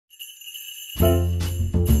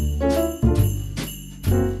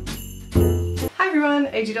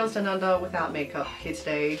everyone, AG Dolls Down Under without makeup here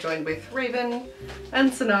today, joined with Raven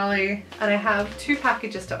and Sonali, and I have two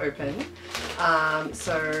packages to open.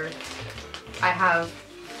 So I have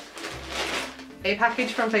a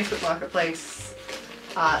package from Facebook Marketplace.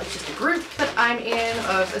 It's just a group that I'm in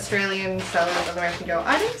of Australian sellers of American Girl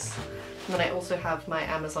items. And then I also have my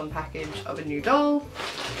Amazon package of a new doll.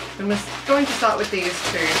 I'm just going to start with these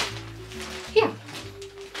two here.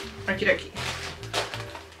 Okie dokie.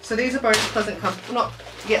 So these are both Pleasant Company,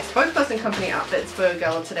 both Pleasant Company outfits for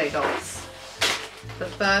Girl of Today dolls. The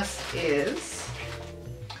first is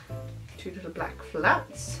two little black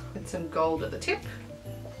flats with some gold at the tip.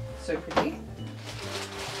 So pretty.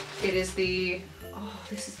 It is the, oh,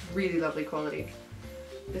 this is really lovely quality.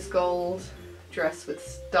 This gold dress with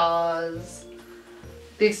stars.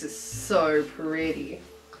 This is so pretty.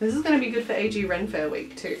 This is going to be good for AG Ren Fair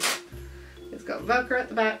week too. It's got Velcro at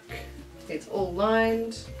the back. It's all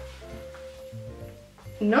lined.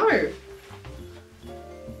 No,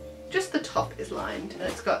 just the top is lined, and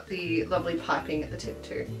it's got the lovely piping at the tip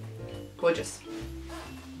too. Gorgeous.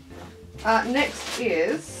 Next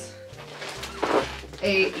is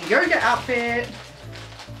a yoga outfit.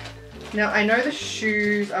 Now I know the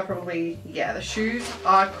shoes are probably, yeah, the shoes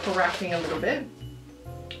are cracking a little bit,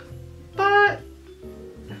 but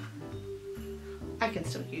I can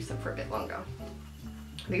still use them for a bit longer.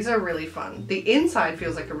 These are really fun. The inside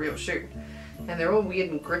feels like a real shoe, and they're all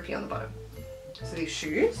weird and grippy on the bottom. So these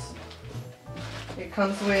shoes, it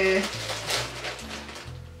comes with,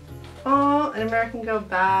 oh, an American Girl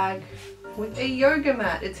bag with a yoga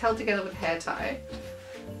mat. It's held together with hair tie,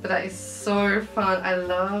 but that is so fun. I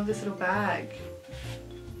love this little bag.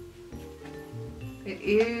 It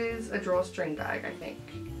is a drawstring bag, I think.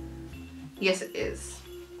 Yes, it is.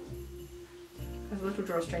 There's a little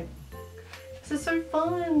drawstring. This is so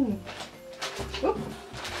fun. Whoop.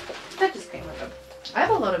 That just came with it. I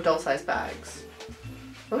have a lot of doll-sized bags.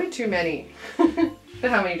 Probably too many for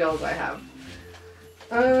how many dolls I have.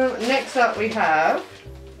 Next up we have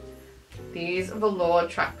these velour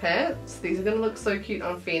track pants. These are going to look so cute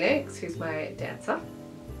on Phoenix, who's my dancer.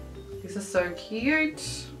 These are so cute.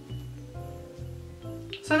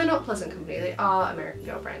 So they're not Pleasant Company, they are American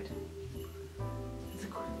Girl brand. It's a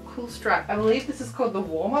cool strap. I believe this is called the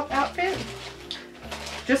warm-up outfit.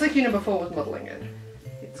 Just like you know before with modeling it.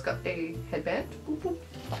 It's got a headband. Boop, boop.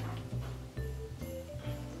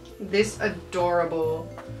 This adorable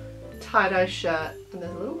tie-dye shirt, and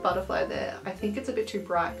there's a little butterfly there. I think it's a bit too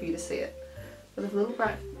bright for you to see it. But there's a little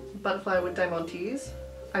bright butterfly with diamantes.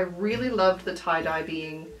 I really loved the tie-dye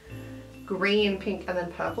being green, pink, and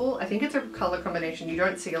then purple. I think it's a color combination you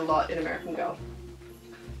don't see a lot in American Girl.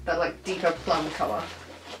 That like deeper plum color.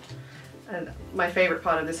 And my favorite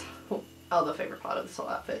part of this, other favorite part of this whole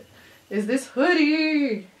outfit is this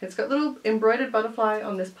hoodie. It's got little embroidered butterfly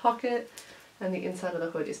on this pocket, and the inside of the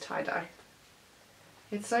hood is tie-dye.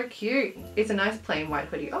 It's so cute. It's a nice plain white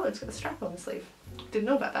hoodie. Oh, it's got a strap on the sleeve. Didn't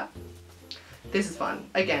know about that. This is fun.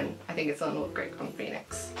 Again, I think it's gonna look great on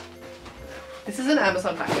Phoenix. This is an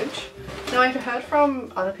Amazon package. Now I've heard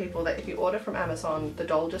from other people that if you order from Amazon, the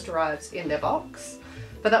doll just arrives in their box,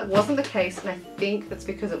 but that wasn't the case, and I think that's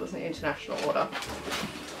because it was an international order.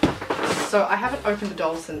 So I haven't opened the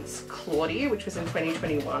doll since Claudie, which was in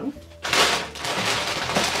 2021.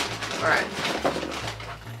 Alright.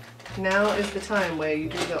 Now is the time where you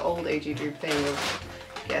do the old AG Droop thing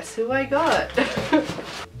of guess who I got?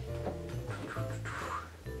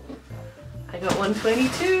 I got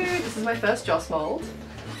 122. This is my first Joss mold.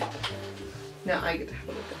 Now I get to have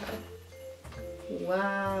a look at her.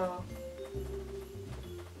 Wow.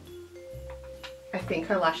 I think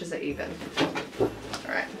her lashes are even.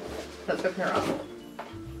 Alright. Let's open her up.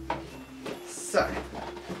 So,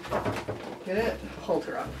 I'm gonna hold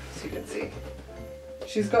her up so you can see.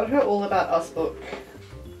 She's got her All About Us book.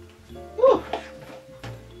 Ooh.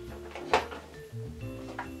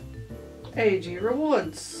 AG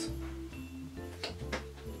Rewards.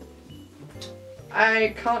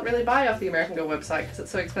 I can't really buy off the American Girl website because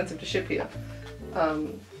it's so expensive to ship here.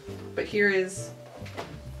 But here is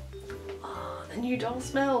the new doll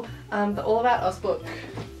smell. The All About Us book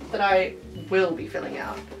that I will be filling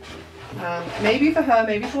out. Maybe for her,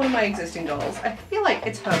 maybe for one of my existing dolls. I feel like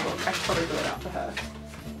it's her book. I should probably fill it out for her.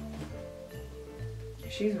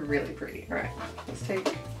 She's really pretty. Alright, let's take...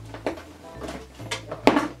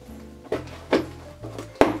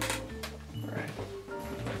 Alright.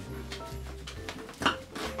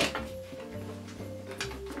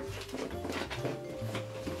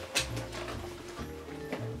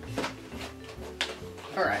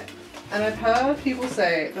 Alright. And I've heard people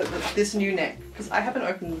say that this new neck, because I haven't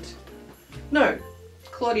opened... No,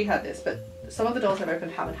 Claudie had this, but some of the dolls I've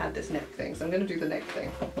opened haven't had this neck thing, so I'm going to do the neck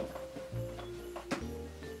thing.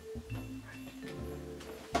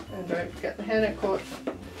 And don't get the hairnet caught.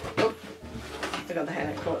 Oh, I got the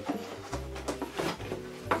hairnet caught.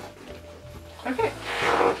 Okay,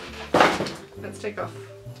 let's take off.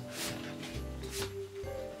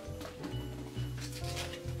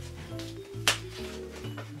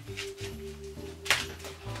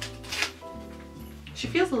 She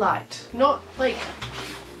feels light, not like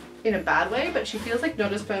in a bad way, but she feels like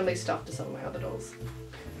not as firmly stuffed as some of my other dolls.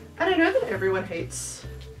 And I know that everyone hates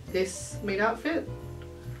this meat outfit.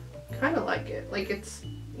 Kind of like it. Like, it's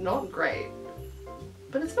not great,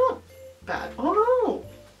 but it's not bad. Oh no!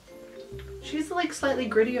 She's the like slightly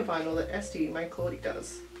grittier vinyl that Estelle, my Claudie,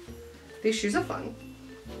 does. These shoes are fun.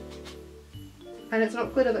 And it's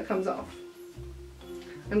not glitter that comes off.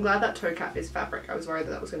 I'm glad that toe cap is fabric. I was worried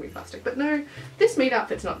that was going to be plastic. But no, this meat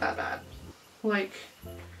outfit's not that bad. Like,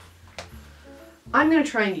 I'm going to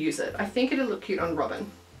try and use it. I think it'll look cute on Robin,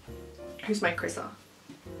 who's my Chrissa.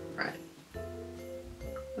 Right.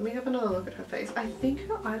 Let me have another look at her face. I think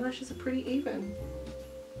her eyelashes are pretty even.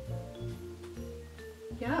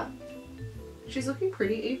 Yeah. She's looking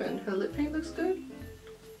pretty even. Her lip paint looks good.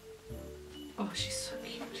 Oh, she's so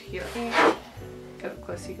cute. Here, let me get up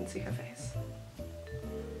close so you can see her face.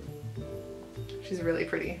 She's really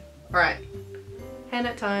pretty. Alright,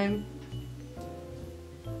 hairnet time.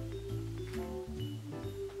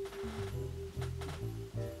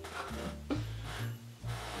 Oh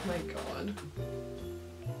my god.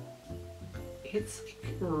 It's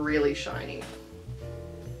like really shiny.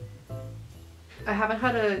 I haven't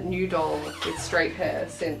had a new doll with straight hair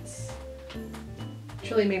since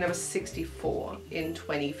Truly Mean I was 64 in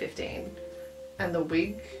 2015. And the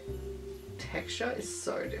wig texture is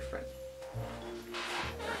so different.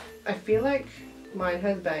 I feel like mine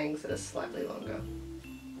has bangs that are slightly longer.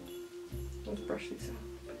 Let's brush these out.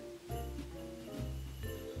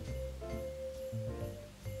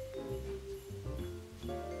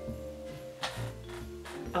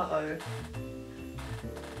 Uh-oh.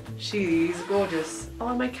 She's gorgeous.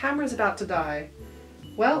 Oh, my camera's about to die.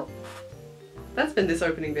 Well, that's been this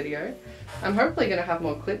opening video. I'm hopefully going to have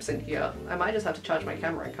more clips in here. I might just have to charge my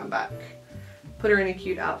camera and come back. Put her in a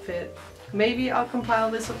cute outfit. Maybe I'll compile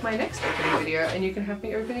this with my next opening video and you can have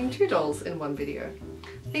me opening 2 dolls in one video.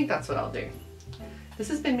 I think that's what I'll do. This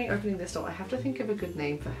has been me opening this doll. I have to think of a good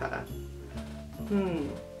name for her.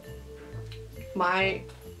 My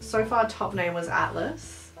so far top name was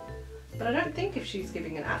Atlas, but I don't think if she's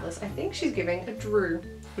giving an Atlas. I think she's giving a Drew,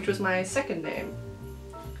 which was my second name.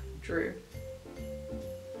 Drew.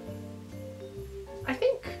 I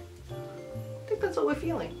think that's what we're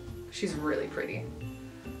feeling. She's really pretty.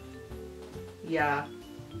 Yeah.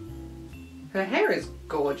 Her hair is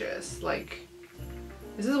gorgeous. Like,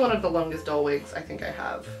 this is one of the longest doll wigs I think I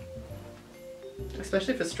have.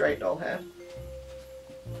 Especially for straight doll hair.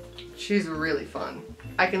 She's really fun.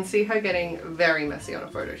 I can see her getting very messy on a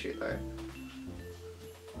photo shoot though.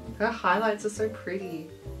 Her highlights are so pretty.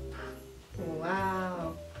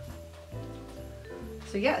 Wow.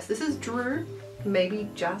 So yes, this is Drew. Maybe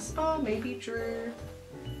Jasper, maybe Drew.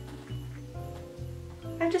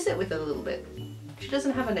 And just sit with it a little bit. She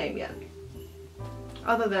doesn't have a name yet,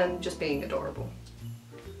 other than just being adorable.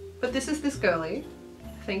 But this is this girly.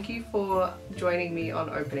 Thank you for joining me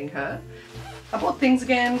on opening her. I bought things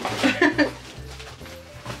again.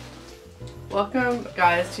 Welcome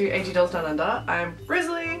guys to AG Dolls Down Under. I'm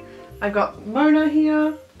Rosalie. I've got Mona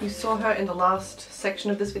here. You saw her in the last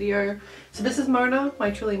section of this video. So this is Mona,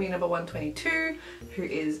 my Truly Me number 122, who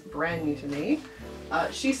is brand new to me.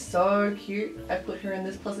 She's so cute. I put her in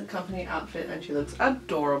this Pleasant Company outfit and she looks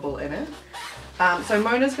adorable in it. So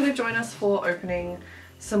Mona's going to join us for opening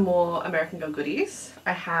some more American Girl goodies.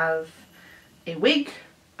 I have a wig,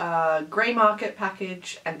 a grey market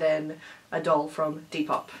package, and then a doll from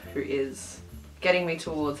Depop who is getting me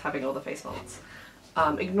towards having all the face molds.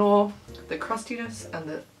 Ignore the crustiness and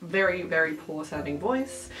the very, very poor sounding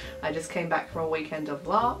voice. I just came back from a weekend of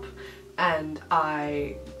LARP and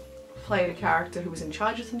I played a character who was in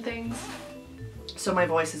charge of some things, so my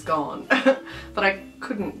voice is gone. But I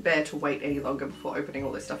couldn't bear to wait any longer before opening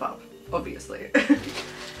all this stuff up, obviously.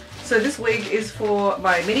 So this wig is for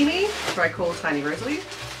my mini-me, who I call Tiny Rosalie.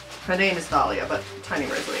 Her name is Thalia, but Tiny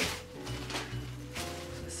Rosalie.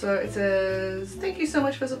 So it says, thank you so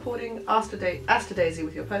much for supporting Aster Daisy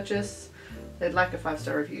with your purchase. They'd like a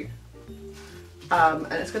 5-star review.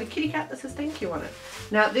 And it's got a kitty cat that says thank you on it.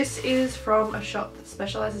 Now this is from a shop that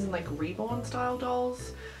specializes in like reborn style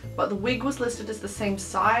dolls, but the wig was listed as the same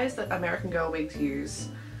size that American Girl wigs use.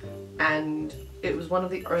 and it was one of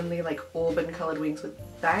the only like auburn coloured wings with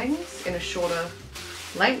bangs in a shorter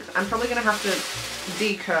length. I'm probably going to have to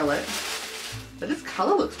decurl it, but this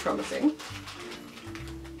colour looks promising.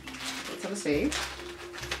 Let's have a see.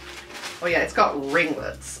 Oh yeah, it's got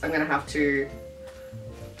ringlets. I'm going to have to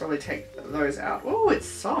probably take those out. Oh, it's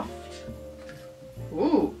soft.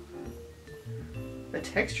 Ooh. The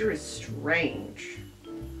texture is strange.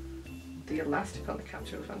 The elastic on the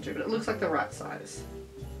cap's really fun too, but it looks like the right size.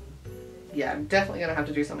 Yeah, I'm definitely going to have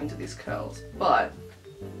to do something to these curls, but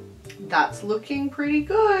that's looking pretty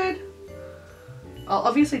good. I'll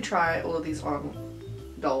obviously try all of these on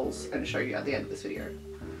dolls and show you at the end of this video.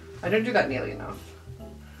 I don't do that nearly enough.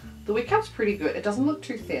 The wig cap's pretty good. It doesn't look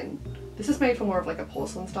too thin. This is made for more of like a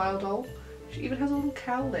porcelain style doll. She even has a little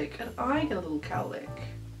cowlick, and I get a little cowlick.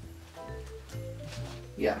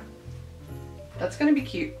 Yeah, that's gonna be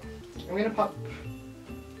cute. I'm gonna pop.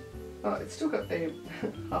 Oh, it's still got a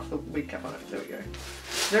half the wig cap on it. There we go.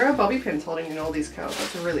 There are bobby pins holding in all these curls.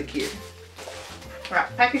 That's really cute.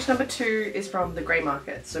 Alright, package number 2 is from the grey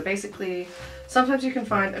market. So basically, sometimes you can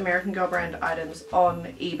find American Girl brand items on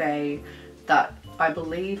eBay that I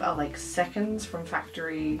believe are like seconds from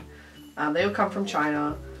factory. They will come from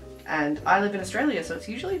China, and I live in Australia, so it's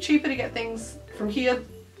usually cheaper to get things from here,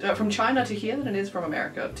 from China to here than it is from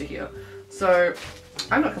America to here. So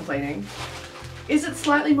I'm not complaining. Is it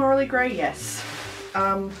slightly morally grey? Yes.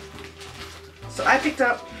 So I picked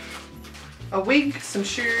up a wig, some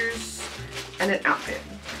shoes, and an outfit.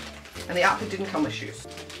 And the outfit didn't come with shoes.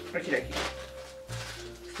 Okie dokie.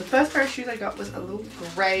 So the first pair of shoes I got was a little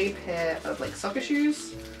grey pair of like soccer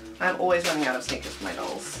shoes. I'm always running out of sneakers for my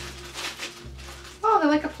dolls. Oh, they're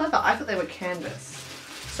like a pleather. I thought they were canvas.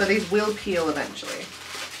 So these will peel eventually.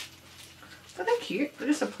 But they're cute. They're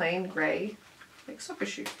just a plain grey like soccer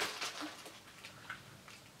shoe.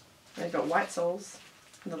 They've got white soles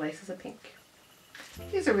and the laces are pink.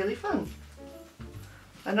 These are really fun.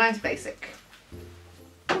 A nice basic.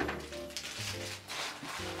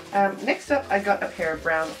 Next up I got a pair of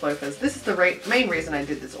brown loafers. This is the main reason I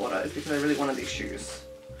did this order, is because I really wanted these shoes.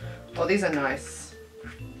 Oh, these are nice.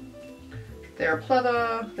 They're a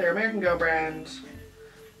pleather, they're American Girl brand.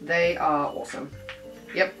 They are awesome.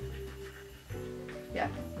 Yep. Yeah,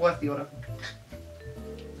 worth the order.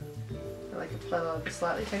 They're like a pleather, they're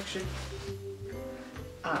slightly textured.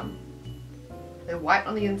 They're white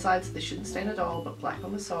on the inside, so they shouldn't stain at all, but black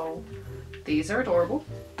on the sole. These are adorable.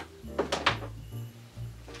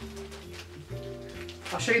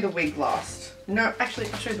 I'll show you the wig last. No, actually,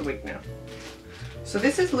 I'll show you the wig now. So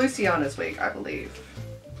this is Luciana's wig, I believe.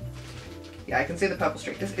 Yeah, I can see the purple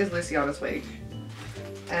streak. This is Luciana's wig.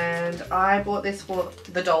 And I bought this for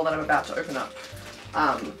the doll that I'm about to open up.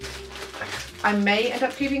 I may end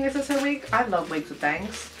up keeping this as her wig. I love wigs with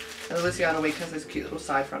bangs. And the Luciana wig has those cute little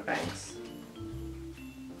side front bangs.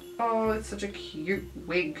 Oh, it's such a cute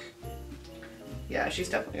wig. Yeah, she's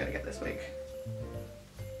definitely gonna get this wig.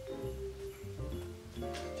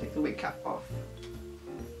 Take the wig cap off.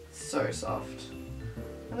 So soft.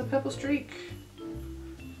 And the purple streak.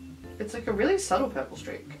 It's like a really subtle purple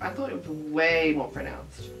streak. I thought it was way more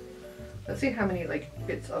pronounced. Let's see how many like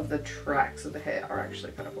bits of the tracks of the hair are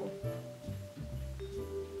actually purple.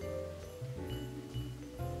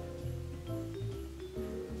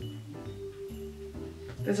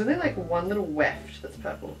 There's only like one little weft that's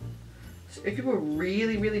purple. So if you were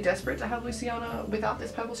really, really desperate to have Luciana without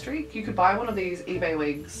this purple streak, you could buy one of these eBay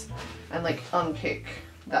wigs and like unpick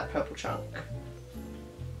that purple chunk.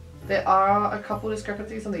 There are a couple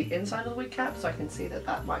discrepancies on the inside of the wig cap, so I can see that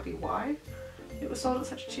that might be why it was sold at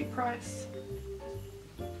such a cheap price.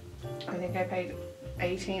 I think I paid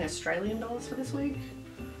 18 Australian dollars for this wig.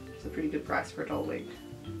 It's a pretty good price for a doll wig.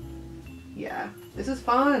 Yeah, this is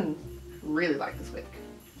fun. Really like this wig.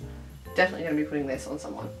 Definitely going to be putting this on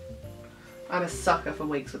someone. I'm a sucker for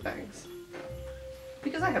wigs with bangs.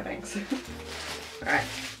 Because I have bangs. Alright.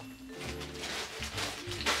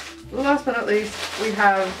 Last but not least, we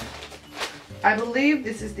have, I believe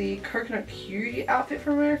this is the Coconut Cutie outfit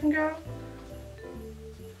from American Girl.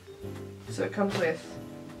 So it comes with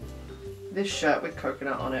this shirt with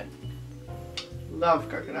coconut on it. Love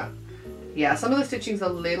coconut. Yeah, some of the stitching's a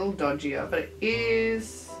little dodgier, but it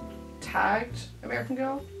is tagged American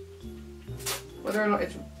Girl. Whether or not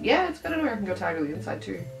it's, yeah, it's got an American Girl tag on the inside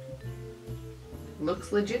too.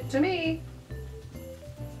 Looks legit to me.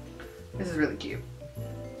 This is really cute.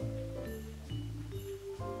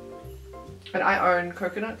 And I own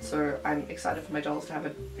Coconut, so I'm excited for my dolls to have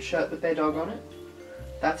a shirt with their dog on it.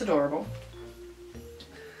 That's adorable.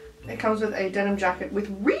 It comes with a denim jacket with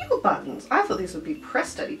real buttons. I thought these would be press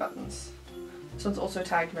steady buttons. This one's also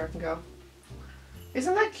tagged American Girl.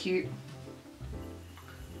 Isn't that cute?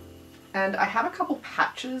 And I have a couple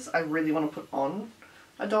patches I really want to put on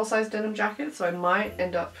a doll-sized denim jacket, so I might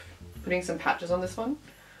end up putting some patches on this one,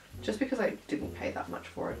 just because I didn't pay that much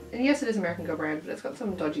for it. And yes, it is American Girl brand, but it's got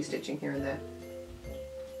some dodgy stitching here and there.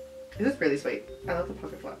 This is really sweet. I love the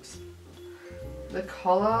pocket flaps. The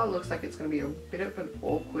collar looks like it's going to be a bit of an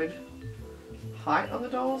awkward height on the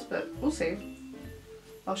dolls, but we'll see.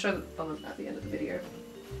 I'll show them at the end of the video.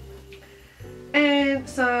 And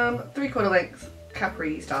some 3/4 length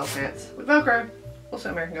capri style pants with Velcro,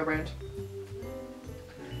 also American Girl brand.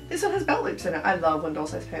 This one has belt loops in it. I love when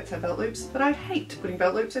doll-sized pants have belt loops, but I hate putting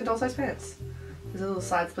belt loops in doll-sized pants. There's a little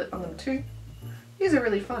side split on them too. These are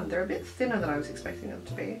really fun. They're a bit thinner than I was expecting them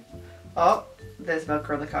to be. Oh, there's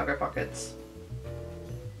Velcro on the cargo pockets.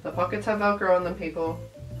 The pockets have Velcro on them, people.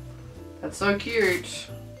 That's so cute.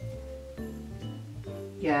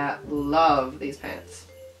 Yeah, love these pants.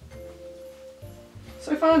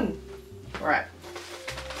 So fun. Alright.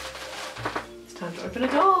 It's time to open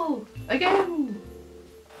a doll. Again.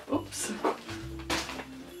 Oops.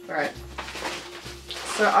 Alright.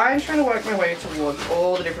 So I'm trying to work my way towards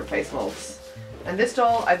all the different face molds. And this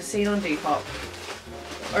doll I've seen on Depop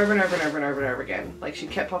over and over and over and over and over again. Like, she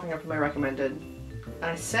kept popping up in my recommended. And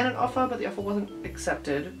I sent an offer, but the offer wasn't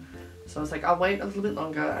accepted. So I was like, I'll wait a little bit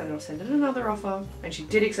longer and I'll send in another offer. And she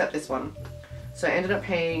did accept this one. So I ended up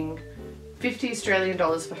paying 50 Australian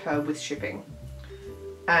dollars for her with shipping.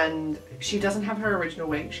 And she doesn't have her original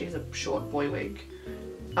wig. She has a short boy wig.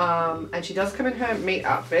 And she does come in her meat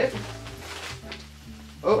outfit.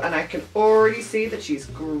 Oh, and I can already see that she's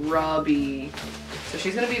grubby. So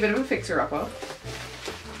she's going to be a bit of a fixer-upper.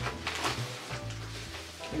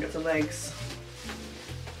 And got some legs.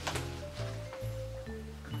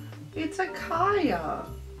 It's a Kaya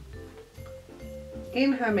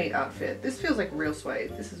in her meat outfit. This feels like real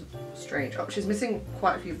suede. This is strange. Oh, she's missing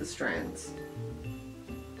quite a few of the strands.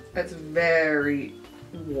 It's very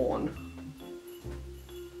worn.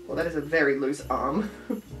 Well, that is a very loose arm.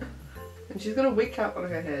 And she's got a wig cap on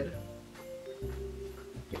her head.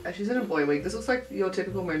 Yeah, she's in a boy wig. This looks like your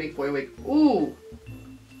typical Monique boy wig. Ooh!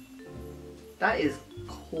 That is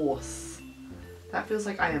coarse. That feels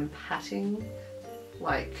like I am patting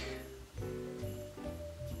like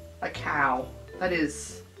a cow. That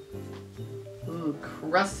is, ooh,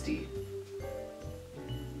 crusty.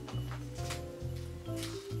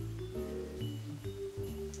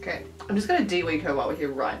 Okay, I'm just gonna de-wig her while we're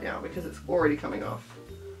here right now because it's already coming off.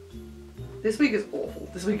 This wig is awful.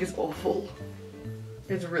 This wig is awful.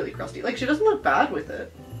 It's really crusty. Like, she doesn't look bad with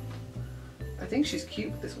it. I think she's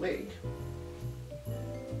cute with this wig.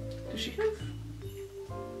 Does she have...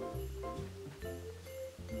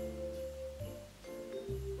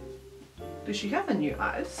 Does she have the new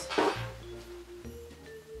eyes?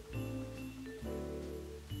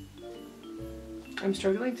 I'm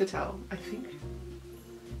struggling to tell. I think...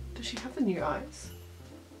 Does she have the new eyes?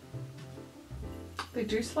 They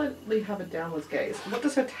do slightly have a downwards gaze. What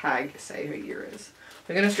does her tag say her year is?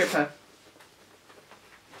 We're going to strip her.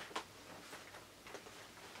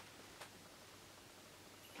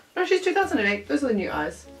 No, she's 2008. Those are the new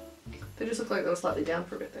eyes. They just look like they were slightly down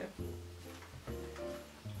for a bit there.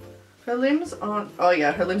 Her limbs aren't... Oh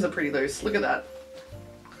yeah, her limbs are pretty loose. Look at that.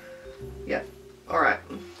 Yeah. Alright.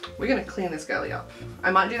 We're going to clean this girlie up.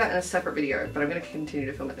 I might do that in a separate video, but I'm going to continue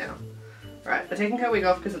to film it now. Alright, we're taking her wig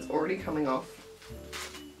off because it's already coming off.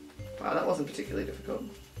 Wow, that wasn't particularly difficult.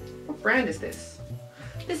 What brand is this?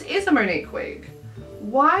 This is a Monique wig.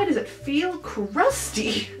 Why does it feel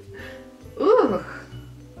crusty? Ooh.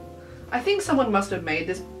 I think someone must have made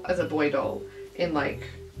this as a boy doll in like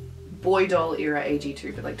boy doll era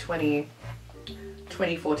AG2 for like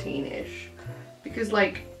 2014-ish. Because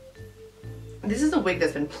like, this is a wig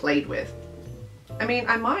that's been played with. I mean,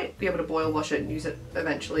 I might be able to boil wash it and use it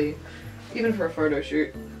eventually, even for a photo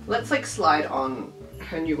shoot. Let's like slide on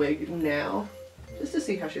her new wig now, just to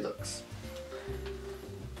see how she looks.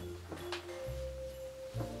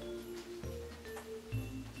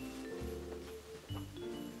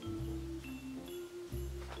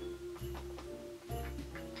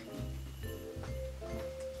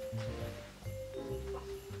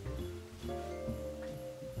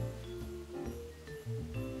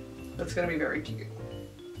 That's gonna be very cute.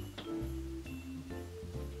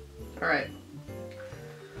 Alright.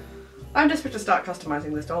 I'm desperate to start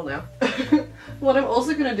customizing this doll now. What I'm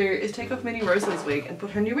also going to do is take off Mini Rosalie's wig and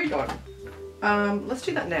put her new wig on. Let's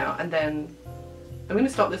do that now, and then I'm going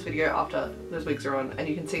to stop this video after those wigs are on and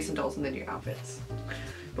you can see some dolls in their new outfits.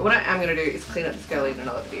 But what I am going to do is clean up this girlie in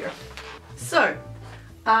another video. So,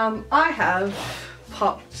 I have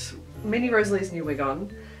popped Mini Rosalie's new wig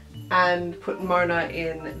on, and put Mona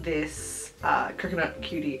in this coconut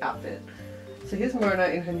cutie outfit. So here's Mona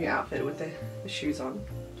in her new outfit with the shoes on.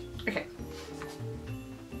 Okay.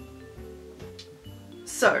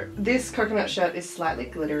 So this coconut shirt is slightly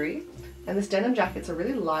glittery, and this denim jacket's a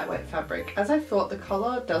really lightweight fabric. As I thought, the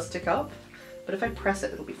collar does stick up, but if I press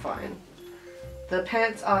it, it'll be fine. The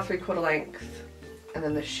pants are 3/4 length, and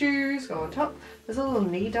then the shoes go on top. There's a little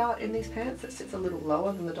knee dart in these pants that sits a little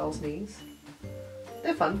lower than the doll's knees.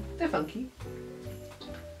 They're fun, they're funky.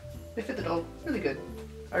 They fit the doll really good.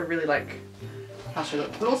 I really like how she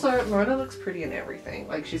looks. But also, Mona looks pretty in everything.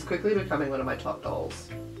 Like, she's quickly becoming one of my top dolls.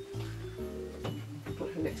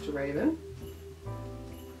 Put her next to Raven.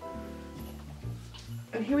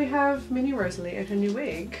 And here we have mini Rosalie and her new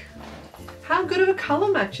wig. How good of a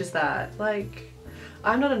colour match is that? Like,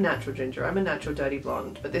 I'm not a natural ginger, I'm a natural dirty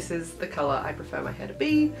blonde, but this is the colour I prefer my hair to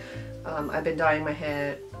be. I've been dyeing my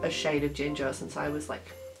hair a shade of ginger since I was like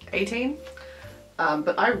 18.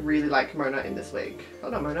 But I really like Mona in this wig. Oh,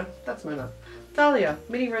 not Mona, that's Mona. Thalia,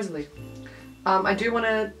 mini Rosalie. I do want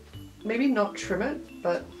to maybe not trim it,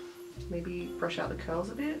 but maybe brush out the curls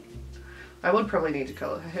a bit. I would probably need to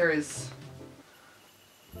curl it. Her hair is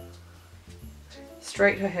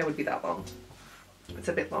straight, her hair would be that long. It's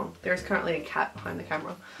a bit long. There is currently a cat behind the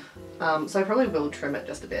camera. So I probably will trim it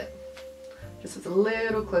just a bit. Just so it's a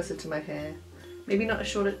little closer to my hair. Maybe not as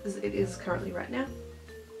short as it is currently right now,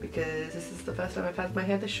 because this is the first time I've had my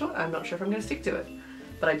hair this short. I'm not sure if I'm going to stick to it.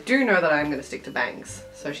 But I do know that I'm going to stick to bangs.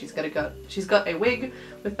 So she's got a wig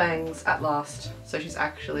with bangs at last. So she's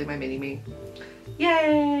actually my mini me.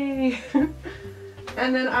 Yay!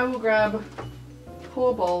 And then I will grab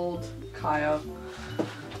poor bold Kaya.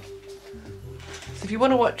 So if you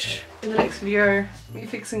want to watch in the next video me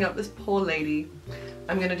fixing up this poor lady,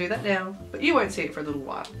 I'm going to do that now, but you won't see it for a little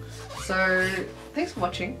while. So thanks for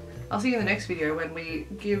watching. I'll see you in the next video when we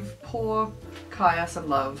give poor Kaya some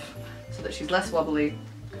love so that she's less wobbly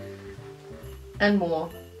and more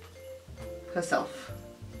herself.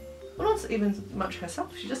 Well, not even much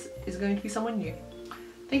herself, she just is going to be someone new.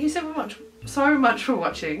 Thank you so much for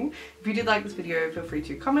watching. If you did like this video, feel free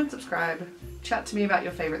to comment, subscribe, chat to me about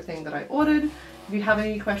your favourite thing that I ordered. If you have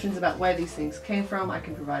any questions about where these things came from, I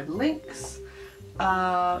can provide links.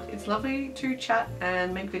 It's lovely to chat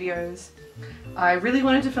and make videos. I really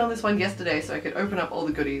wanted to film this one yesterday so I could open up all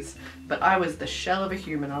the goodies, but I was the shell of a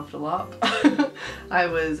human after LARP. I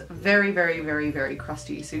was very, very, very, very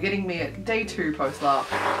crusty, so getting me at day 2 post LARP,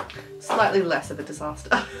 slightly less of a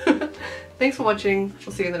disaster. Thanks for watching,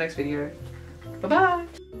 we'll see you in the next video. Bye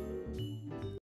bye!